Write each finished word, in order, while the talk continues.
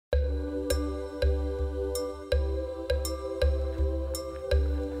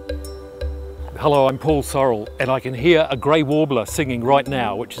Hello, I'm Paul Sorrell, and I can hear a grey warbler singing right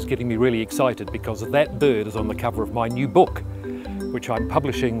now, which is getting me really excited because that bird is on the cover of my new book, which I'm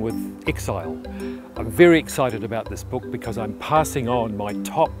publishing with Exile. I'm very excited about this book because I'm passing on my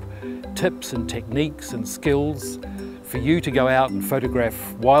top tips and techniques and skills for you to go out and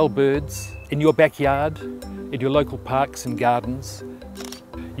photograph wild birds in your backyard, in your local parks and gardens.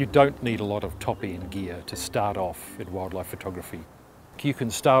 You don't need a lot of top-end gear to start off in wildlife photography. You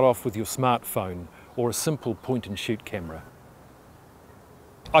can start off with your smartphone or a simple point-and-shoot camera.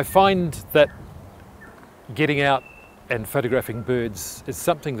 I find that getting out and photographing birds is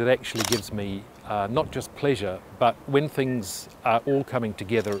something that actually gives me not just pleasure, but when things are all coming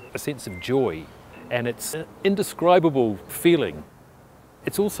together, a sense of joy, and it's an indescribable feeling.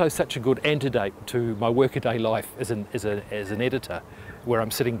 It's also such a good antidote to my workaday life as an editor, where I'm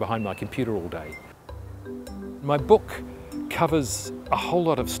sitting behind my computer all day. My book covers a whole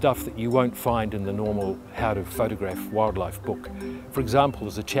lot of stuff that you won't find in the normal How to Photograph Wildlife book. For example,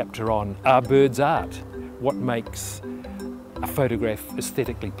 there's a chapter on Are Birds Art? What makes a photograph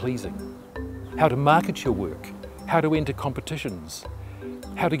aesthetically pleasing? How to market your work, how to enter competitions,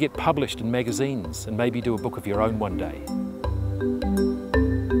 how to get published in magazines and maybe do a book of your own one day.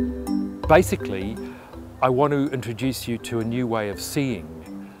 Basically, I want to introduce you to a new way of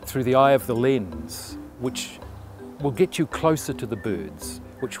seeing through the eye of the lens, which will get you closer to the birds,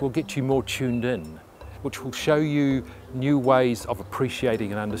 which will get you more tuned in, which will show you new ways of appreciating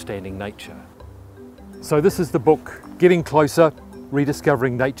and understanding nature. So this is the book, Getting Closer,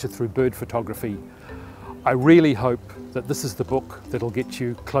 Rediscovering Nature Through Bird Photography. I really hope that this is the book that'll get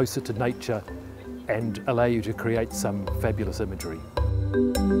you closer to nature and allow you to create some fabulous imagery.